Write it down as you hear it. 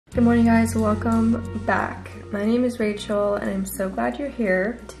Good morning guys, welcome back. My name is Rachel and I'm so glad you're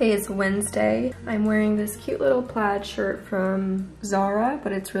here. Today is Wednesday. I'm wearing this cute little plaid shirt from Zara,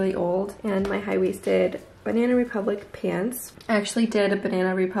 but it's really old, and my high-waisted Banana Republic pants. I actually did a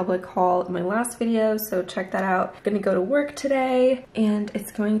Banana Republic haul in my last video, so check that out. I'm gonna go to work today and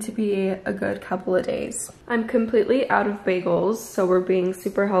it's going to be a good couple of days. I'm completely out of bagels, so we're being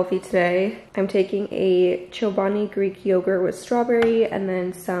super healthy today. I'm taking a Chobani Greek yogurt with strawberry and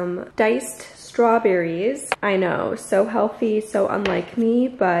then some diced strawberries. I know, so healthy, so unlike me,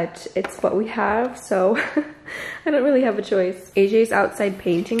 but it's what we have, so I don't really have a choice. AJ's outside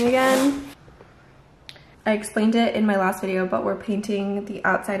painting again. I explained it in my last video, but we're painting the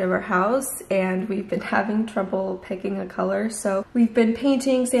outside of our house and we've been having trouble picking a color. So we've been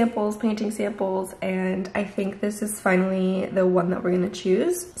painting samples, and I think this is finally the one that we're gonna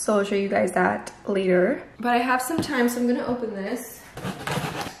choose. So I'll show you guys that later. But I have some time, so I'm gonna open this.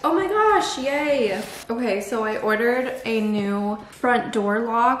 Oh my gosh, yay! Okay, so I ordered a new front door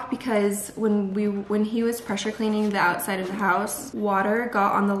lock because when he was pressure cleaning the outside of the house, water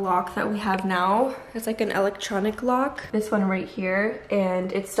got on the lock that we have now. It's like an electronic lock. This one right here,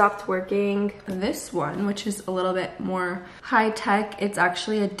 and it stopped working. This one, which is a little bit more high tech, it's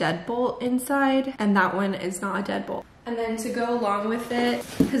actually a deadbolt inside, and that one is not a deadbolt. And then to go along with it,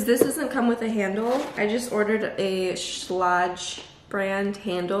 because this doesn't come with a handle, I just ordered a Schlage brand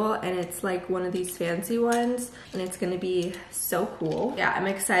handle, and it's like one of these fancy ones, and it's gonna be so cool. Yeah, I'm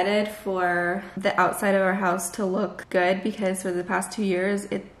excited for the outside of our house to look good because for the past 2 years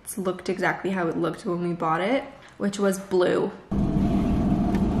it's looked exactly how it looked when we bought it, which was blue.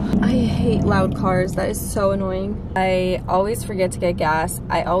 I hate loud cars. That is so annoying. I always forget to get gas.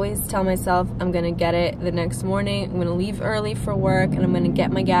 I always tell myself I'm gonna get it the next morning. I'm gonna leave early for work and I'm gonna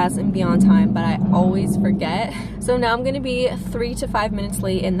get my gas and be on time, but I always forget. So now I'm gonna be 3 to 5 minutes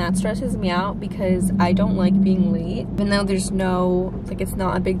late, and that stresses me out because I don't like being late, even though there's no, like, it's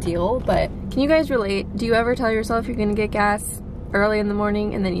not a big deal. But can you guys relate? Do you ever tell yourself you're gonna get gas early in the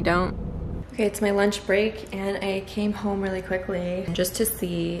morning and then you don't? Okay, it's my lunch break and I came home really quickly just to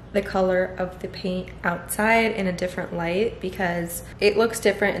see the color of the paint outside in a different light because it looks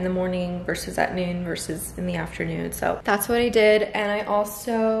different in the morning versus at noon versus in the afternoon. So that's what I did, and I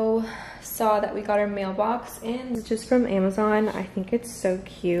also saw that we got our mailbox in. It's just from Amazon. I think it's so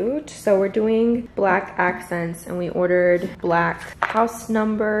cute. So we're doing black accents and we ordered black house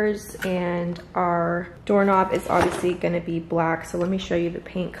numbers, and our doorknob is obviously gonna be black. So let me show you the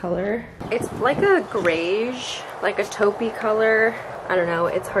paint color. It's like a grayish, like a taupey color. I don't know,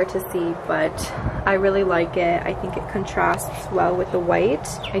 it's hard to see, but I really like it. I think it contrasts well with the white.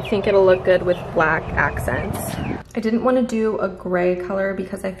 I think it'll look good with black accents. I didn't want to do a gray color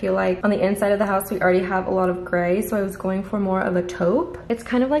because I feel like on the inside of the house we already have a lot of gray, so I was going for more of a taupe. It's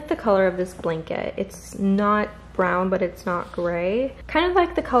kind of like the color of this blanket. It's not brown, but it's not gray. Kind of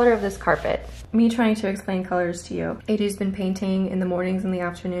like the color of this carpet. Me trying to explain colors to you. AJ's been painting in the mornings and the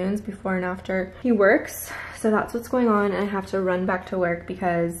afternoons before and after he works. So that's what's going on, and I have to run back to work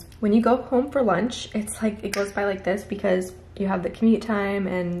because when you go home for lunch, it's like it goes by like this because you have the commute time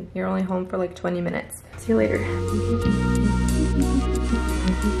and you're only home for like 20 minutes. See you later.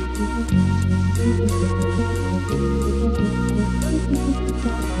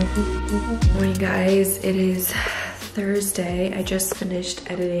 Morning guys, it is Thursday. I just finished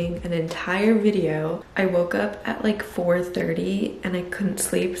editing an entire video. I woke up at like 4:30 and I couldn't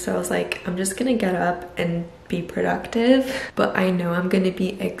sleep, so I was like, I'm just gonna get up and be productive, but I know I'm gonna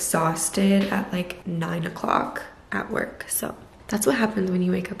be exhausted at like 9 o'clock at work. So that's what happens when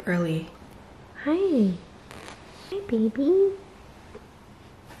you wake up early. Hi. Hi, baby.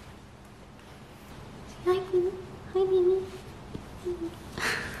 Hi, baby. Hi, baby.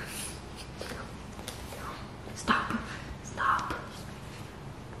 Stop. Stop.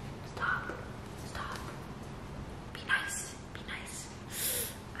 Stop. Stop. Be nice. Be nice.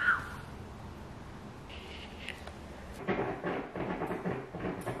 Ow.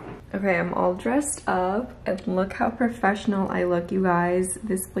 Okay, I'm all dressed up and look how professional I look, you guys.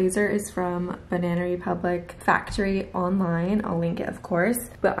 This blazer is from Banana Republic factory online. I'll link it, of course,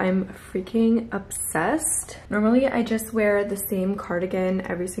 but I'm freaking obsessed. Normally I just wear the same cardigan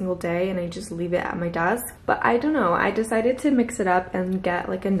every single day and I just leave it at my desk, but I don't know, I decided to mix it up and get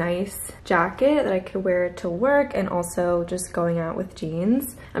like a nice jacket that I could wear to work and also just going out with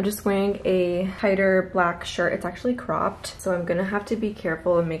jeans. I'm just wearing a tighter black shirt. It's actually cropped, so I'm gonna have to be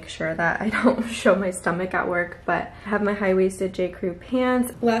careful and make sure that I don't show my stomach at work, but I have my high-waisted J. Crew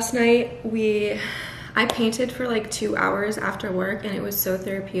pants. Last night I painted for like 2 hours after work and it was so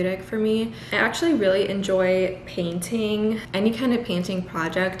therapeutic for me. I actually really enjoy painting. Any kind of painting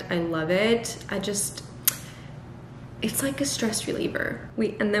project, I love it. It's like a stress reliever.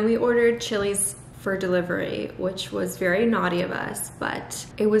 And then we ordered Chili's for delivery, which was very naughty of us, but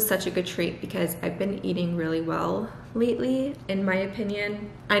it was such a good treat because I've been eating really well lately, in my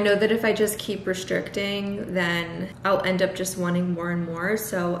opinion. I know that if I just keep restricting, then I'll end up just wanting more and more,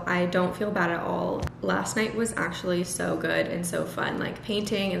 so I don't feel bad at all. Last night was actually so good and so fun, like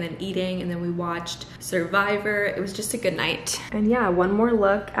painting and then eating, and then we watched Survivor. It was just a good night. And yeah, one more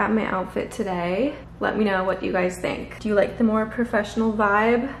look at my outfit today. Let me know what you guys think. Do you like the more professional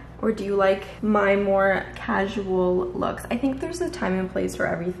vibe? Or do you like my more casual looks? I think there's a time and place for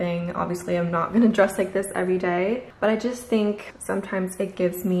everything. Obviously, I'm not gonna dress like this every day, but I just think sometimes it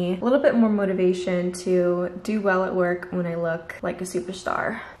gives me a little bit more motivation to do well at work when I look like a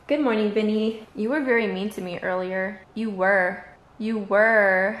superstar. Good morning, Vinny. You were very mean to me earlier. You were.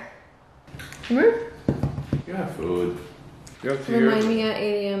 Remember? You have food. Remind me at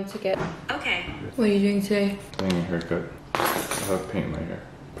 8 a.m. to get. Okay. What are you doing today? Getting a haircut. I have paint in my hair.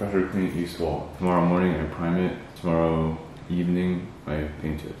 Pressure clean east wall. Tomorrow morning I prime it. Tomorrow evening I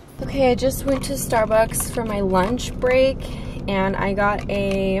paint it. Okay, I just went to Starbucks for my lunch break and I got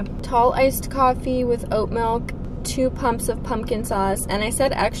a tall iced coffee with oat milk, 2 pumps of pumpkin sauce, and I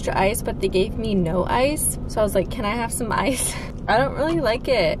said extra ice, but they gave me no ice. So I was like, can I have some ice? I don't really like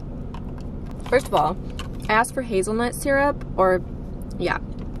it. First of all, I asked for hazelnut syrup,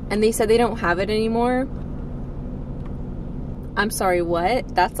 and they said they don't have it anymore. I'm sorry,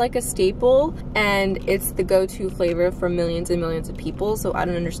 what? That's like a staple and it's the go-to flavor for millions and millions of people, so I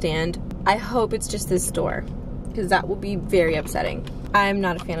don't understand. I hope it's just this store because that will be very upsetting. I'm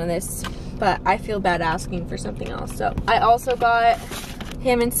not a fan of this, but I feel bad asking for something else. So I also got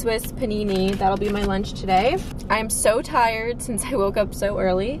ham and Swiss panini. That'll be my lunch today. I'm so tired since I woke up so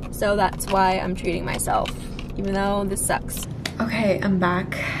early, so that's why I'm treating myself, even though this sucks. Okay, I'm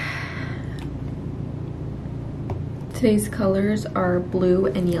back. Today's colors are blue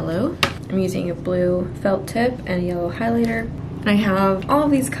and yellow. I'm using a blue felt tip and a yellow highlighter. And I have all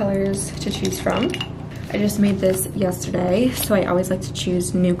of these colors to choose from. I just made this yesterday, so I always like to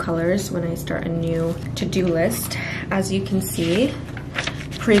choose new colors when I start a new to-do list. As you can see,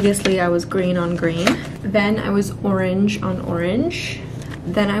 previously I was green on green. Then I was orange on orange.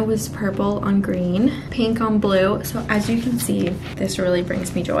 Then I was purple on green, pink on blue. So as you can see, this really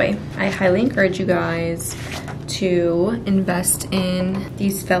brings me joy. I highly encourage you guys to invest in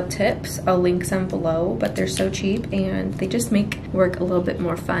these felt tips. I'll link some below, but they're so cheap and they just make work a little bit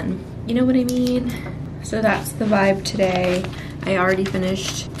more fun. You know what I mean? So that's the vibe today. I already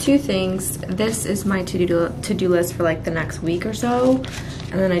finished 2 things. This is my to-do list for like the next week or so,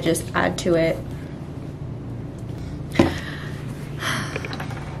 and then I just add to it.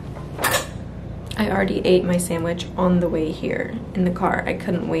 I already ate my sandwich on the way here in the car. I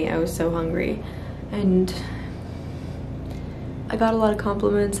couldn't wait, I was so hungry. And I got a lot of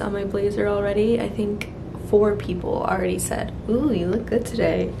compliments on my blazer already. I think 4 people already said, ooh, you look good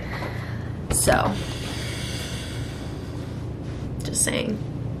today. So, just saying.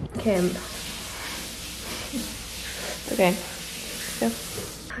 Okay,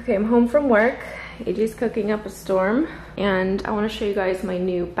 I'm home from work. AJ's cooking up a storm, and I want to show you guys my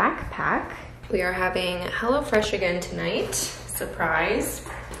new backpack. We are having HelloFresh again tonight. Surprise.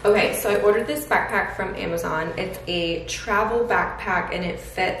 Okay, so I ordered this backpack from Amazon. It's a travel backpack and it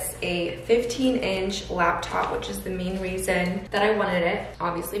fits a 15-inch laptop, which is the main reason that I wanted it,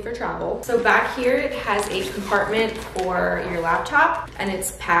 obviously for travel. So back here, it has a compartment for your laptop and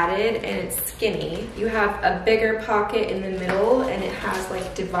it's padded and it's skinny. You have a bigger pocket in the middle and it has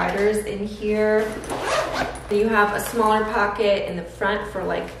like dividers in here. You have a smaller pocket in the front for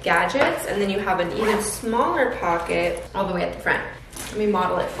like gadgets, and then you have an even smaller pocket all the way at the front. Let me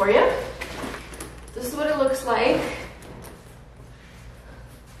model it for you. This is what it looks like.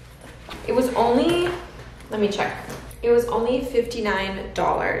 It was only, let me check. It was only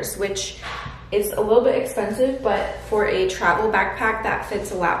 $59, which is a little bit expensive, but for a travel backpack that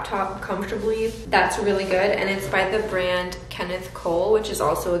fits a laptop comfortably, that's really good. And it's by the brand Kenneth Cole, which is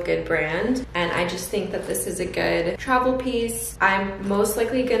also a good brand. And I just think that this is a good travel piece. I'm most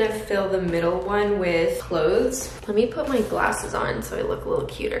likely gonna fill the middle one with clothes. Let me put my glasses on so I look a little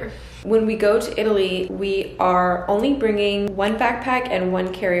cuter. When we go to Italy, we are only bringing 1 backpack and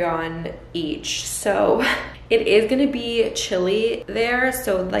 1 carry-on each. So it is gonna be chilly there,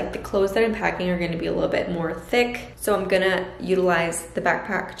 so like the clothes that I'm packing are gonna be a little bit more thick. So I'm gonna utilize the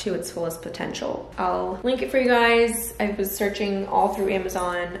backpack to its fullest potential. I'll link it for you guys. I was searching all through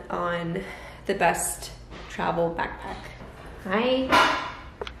Amazon on the best travel backpack. Hi.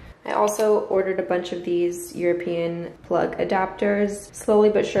 I also ordered a bunch of these European plug adapters. Slowly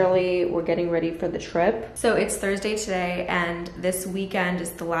but surely, we're getting ready for the trip. So it's Thursday today, and this weekend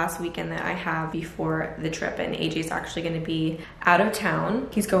is the last weekend that I have before the trip, and AJ's actually gonna be out of town.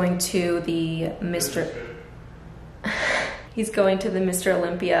 He's going to the He's going to the Mr.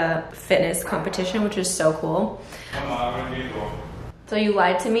 Olympia fitness competition, which is so cool. So you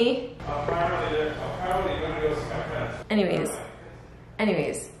lied to me? Anyways.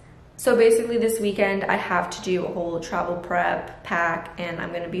 So basically this weekend I have to do a whole travel prep pack, and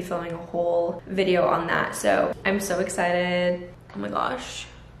I'm gonna be filming a whole video on that. So I'm so excited. Oh my gosh.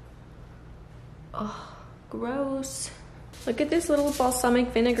 Oh, gross. Look at this little balsamic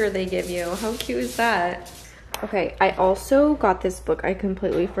vinegar they give you. How cute is that? Okay, I also got this book. I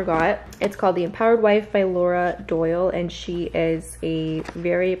completely forgot. It's called The Empowered Wife by Laura Doyle, and she is a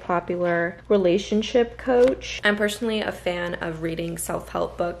very popular relationship coach. I'm personally a fan of reading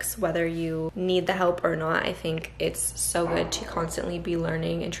self-help books, whether you need the help or not. I think it's so good to constantly be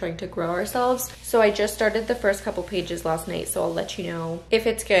learning and trying to grow ourselves. So I just started the first couple pages last night, so I'll let you know if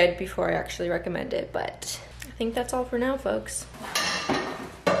it's good before I actually recommend it. But I think that's all for now, folks.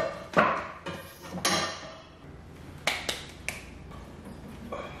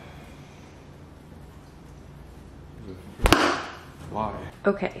 Why?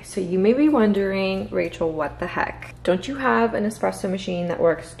 Okay, so you may be wondering, Rachel, what the heck? Don't you have an espresso machine that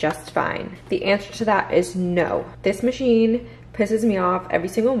works just fine? The answer to that is no. This machine pisses me off every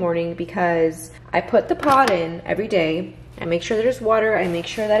single morning because I put the pod in every day. I make sure there's water. I make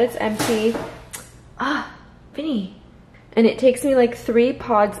sure that it's empty. Vinny. And it takes me like 3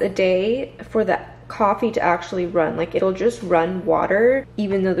 pods a day for the coffee to actually run. Like, it'll just run water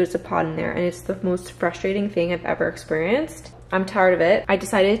even though there's a pod in there, and it's the most frustrating thing I've ever experienced. I'm tired of it. I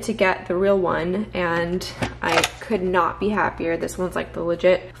decided to get the real one, and I could not be happier. This one's like the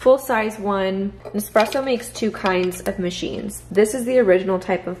legit full-size one. Nespresso makes 2 kinds of machines. This is the original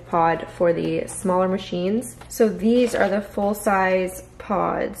type of pod for the smaller machines. So these are the full-size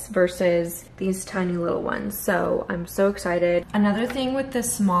pods versus these tiny little ones. So I'm so excited. Another thing with the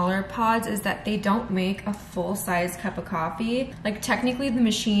smaller pods is that they don't make a full-size cup of coffee. Like, technically the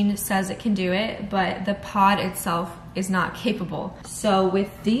machine says it can do it, but the pod itself is not capable. So with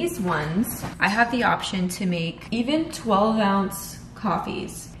these ones, I have the option to make even 12-ounce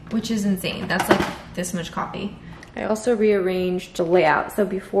coffees, which is insane. That's like this much coffee. I also rearranged the layout. So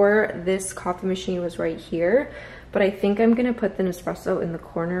before, this coffee machine was right here, but I think I'm gonna put the Nespresso in the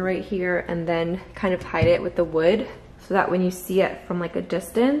corner right here and then kind of hide it with the wood so that when you see it from like a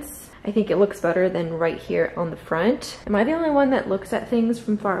distance, I think it looks better than right here on the front. Am I the only one that looks at things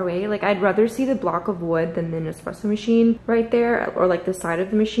from far away? Like, I'd rather see the block of wood than the Nespresso machine right there, or like the side of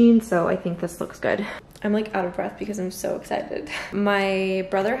the machine, so I think this looks good. I'm like out of breath because I'm so excited. My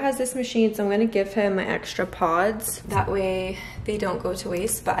brother has this machine, so I'm gonna give him my extra pods. That way they don't go to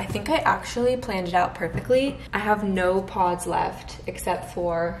waste, but I think I actually planned it out perfectly. I have no pods left except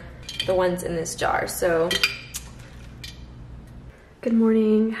for the ones in this jar, so. Good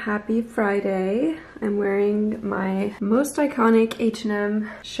morning, happy Friday. I'm wearing my most iconic H&M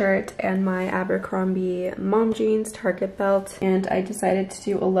shirt and my Abercrombie mom jeans Target belt, and I decided to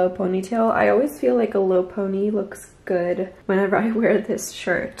do a low ponytail. I always feel like a low pony looks good whenever I wear this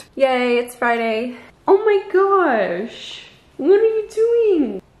shirt. Yay, it's Friday. Oh my gosh, what are you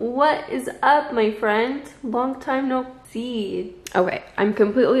doing? What is up, my friend? Long time no see. Okay, I'm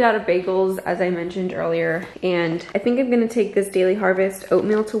completely out of bagels, as I mentioned earlier, and I think I'm gonna take this Daily Harvest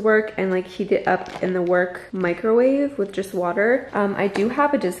oatmeal to work and like heat it up in the work microwave with just water. I do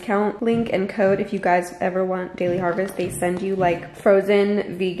have a discount link and code if you guys ever want Daily Harvest. They send you like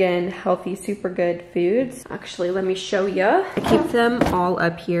frozen, vegan, healthy, super good foods. Actually, let me show you. I keep them all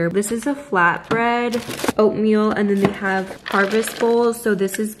up here. This is a flatbread oatmeal, and then they have harvest bowls. So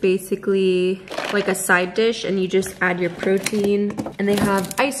this is basically like a side dish, and you just add your protein. And they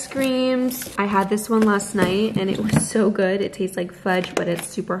have ice creams. I had this one last night and it was so good. It tastes like fudge, but it's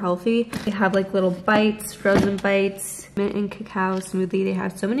super healthy. They have like little bites, frozen bites, mint and cacao smoothie. They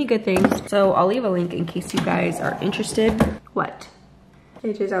have so many good things. So I'll leave a link in case you guys are interested. What?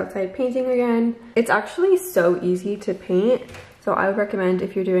 AJ's outside painting again. It's actually so easy to paint. So I would recommend,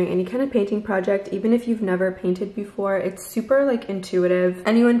 if you're doing any kind of painting project, even if you've never painted before, it's super like intuitive.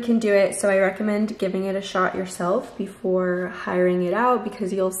 Anyone can do it, so I recommend giving it a shot yourself before hiring it out,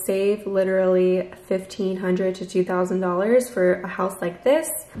 because you'll save literally $1,500 to $2,000 for a house like this.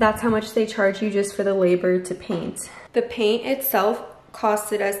 That's how much they charge you just for the labor to paint. The paint itself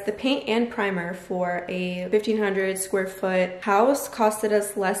costed us, the paint and primer for a 1,500 square foot house costed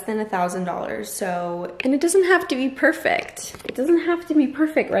us less than $1,000. So, and it doesn't have to be perfect. It doesn't have to be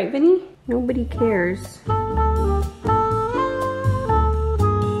perfect, right, Vinny? Nobody cares.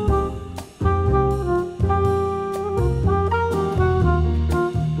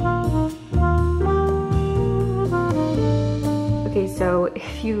 Okay, so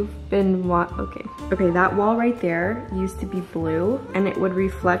if you've been okay, that wall right there used to be blue and it would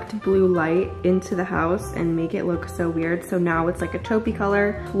reflect blue light into the house and make it look so weird. So now it's like a taupey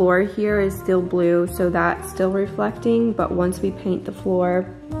color. Floor here is still blue, so that's still reflecting, but once we paint the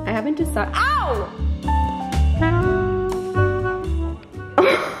floor, I haven't decided. Ow!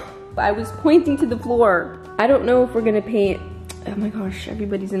 I was pointing to the floor. I don't know if we're gonna paint. Oh my gosh,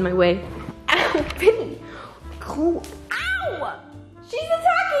 everybody's in my way. Ow, Vinny! Cool. Ow! She's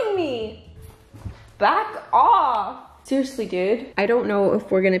attacking me! Back off! Seriously, dude. I don't know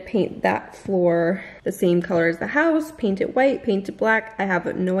if we're gonna paint that floor the same color as the house, paint it white, paint it black. I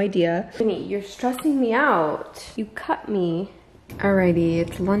have no idea. Vinny, you're stressing me out. You cut me. Alrighty,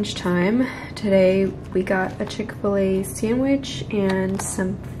 it's lunchtime. Today we got a Chick-fil-A sandwich and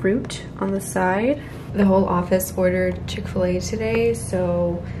some fruit on the side. The whole office ordered Chick-fil-A today,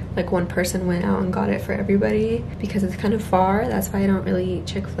 so like one person went out and got it for everybody because it's kind of far. That's why I don't really eat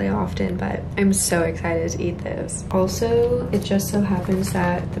Chick-fil-A often, but I'm so excited to eat this. Also, it just so happens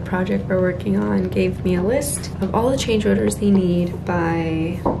that the project we're working on gave me a list of all the change orders they need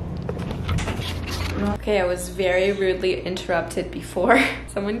by... Okay, I was very rudely interrupted before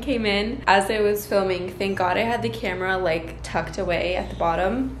someone came in as I was filming. Thank God I had the camera like tucked away at the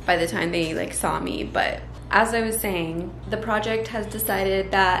bottom by the time they like saw me. But as I was saying, the project has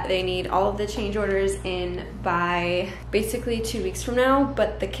decided that they need all of the change orders in by basically 2 weeks from now.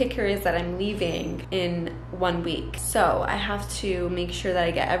 But the kicker is that I'm leaving in 1 week. So I have to make sure that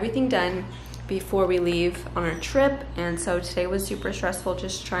I get everything done before we leave on our trip. And so today was super stressful,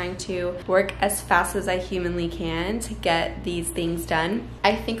 just trying to work as fast as I humanly can to get these things done.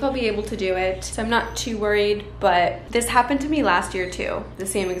 I think I'll be able to do it, so I'm not too worried, but this happened to me last year too, the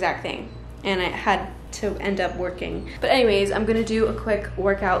same exact thing, and I had to end up working. But anyways, I'm gonna do a quick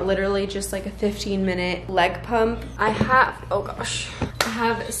workout, literally just like a 15-minute leg pump. I have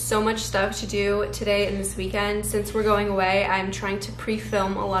so much stuff to do today and this weekend. Since we're going away, I'm trying to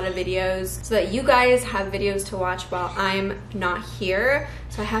pre-film a lot of videos so that you guys have videos to watch while I'm not here.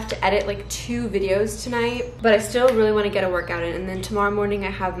 So I have to edit like 2 videos tonight, but I still really want to get a workout in. And then tomorrow morning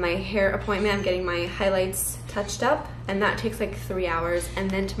I have my hair appointment. I'm getting my highlights touched up, and that takes like 3 hours. And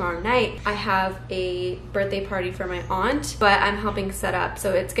then tomorrow night I have a birthday party for my aunt, but I'm helping set up.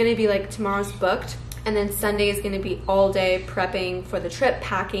 So it's gonna be like tomorrow's booked, and then Sunday is gonna be all day prepping for the trip,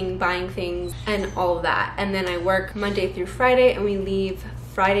 packing, buying things, and all of that. And then I work Monday through Friday, and we leave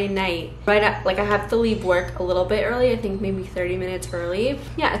Friday night. Right at, like I have to leave work a little bit early, I think maybe 30 minutes early.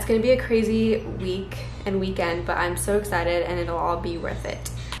 Yeah, it's gonna be a crazy week and weekend, but I'm so excited and it'll all be worth it.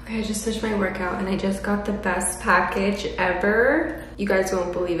 Okay, I just finished my workout and I just got the best package ever. You guys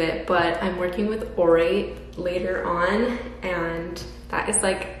won't believe it, but I'm working with Orate later on, and that is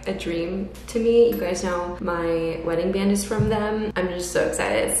like a dream to me. You guys know my wedding band is from them. I'm just so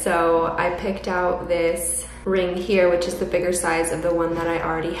excited. So I picked out this ring here, which is the bigger size of the one that I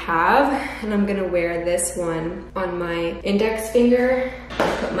already have, and I'm gonna wear this one on my index finger.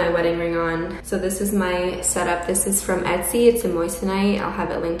 I'll put my wedding ring on. So this is my setup. This is from Etsy. It's a moissanite. I'll have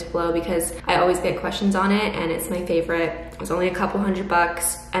it linked below because I always get questions on it and it's my favorite. It was only a couple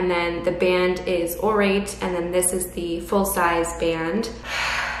 $100. And then the band is Orate, and then this is the full size band.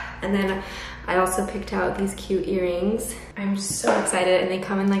 And then I also picked out these cute earrings. I'm so excited, and they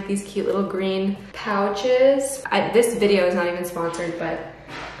come in like these cute little green pouches. This video is not even sponsored, but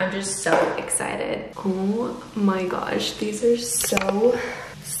I'm just so excited. Oh my gosh, these are so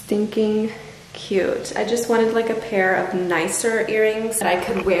stinking cute. I just wanted like a pair of nicer earrings that I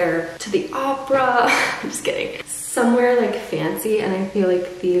could wear to the opera. I'm just kidding. Somewhere like fancy, and I feel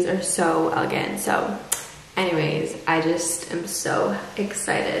like these are so elegant. So anyways, I just am so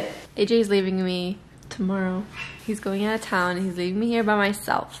excited. AJ's leaving me tomorrow. He's going out of town. He's leaving me here by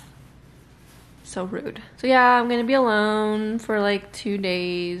myself. So rude. So yeah, I'm gonna be alone for like 2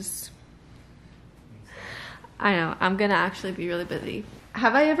 days. I know, I'm gonna actually be really busy.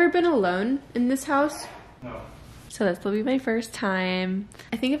 Have I ever been alone in this house? No. So this will be my first time.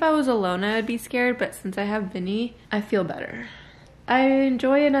 I think if I was alone, I would be scared, but since I have Vinny, I feel better. I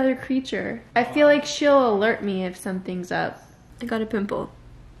enjoy another creature. I feel like she'll alert me if something's up. I got a pimple.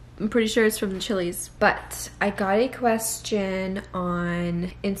 I'm pretty sure it's from the Chili's. But I got a question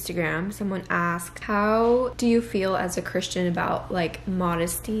on Instagram. Someone asked, how do you feel as a Christian about like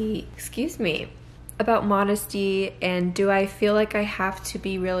modesty? About modesty, and do I feel like I have to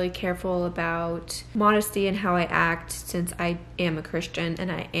be really careful about modesty and how I act since I am a Christian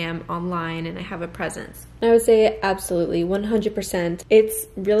and I am online and I have a presence? I would say absolutely, 100%. It's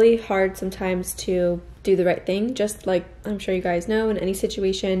really hard sometimes to do the right thing, just like I'm sure you guys know, in any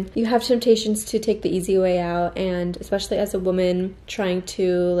situation you have temptations to take the easy way out, and especially as a woman trying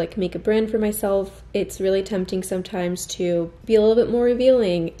to like make a brand for myself, it's really tempting sometimes to be a little bit more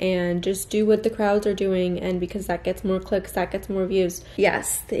revealing and just do what the crowds are doing, and because that gets more clicks, that gets more views.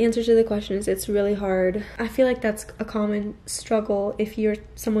 Yes, the answer to the question is it's really hard. I feel like that's a common struggle if you're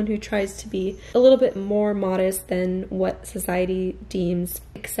someone who tries to be a little bit more modest than what society deems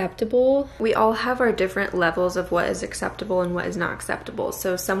acceptable. We all have our different levels of what is acceptable and what is not acceptable.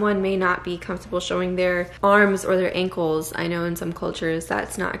 So someone may not be comfortable showing their arms or their ankles. I know in some cultures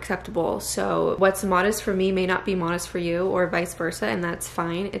that's not acceptable. So what's modest for me may not be modest for you, or vice versa, and that's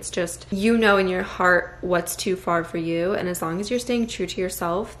fine. It's just, you know in your heart what's too far for you, and as long as you're staying true to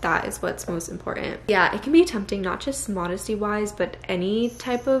yourself, that is what's most important. Yeah, it can be tempting, not just modesty wise, but any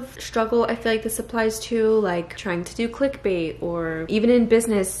type of struggle I feel like this applies to, like trying to do clickbait, or even in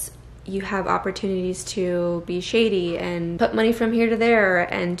business you have opportunities to be shady and put money from here to there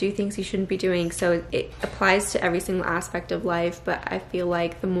and do things you shouldn't be doing. So it applies to every single aspect of life, but I feel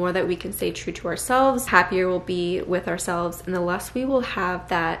like the more that we can stay true to ourselves, happier we'll be with ourselves, and the less we will have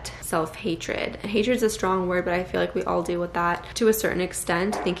that self-hatred. And hatred is a strong word, but I feel like we all deal with that to a certain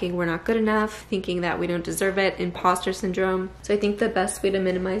extent, thinking we're not good enough, thinking that we don't deserve it, imposter syndrome. So I think the best way to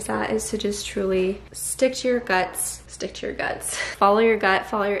minimize that is to just truly stick to your guts. Follow your gut,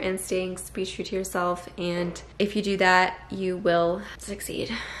 follow your instincts, be true to yourself, and if you do that, you will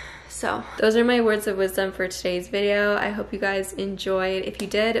succeed. So those are my words of wisdom for today's video. I hope you guys enjoyed. If you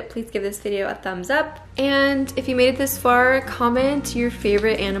did, please give this video a thumbs up. And if you made it this far, comment your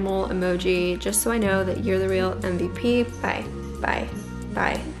favorite animal emoji, just so I know that you're the real MVP. Bye, bye,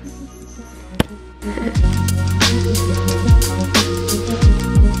 bye.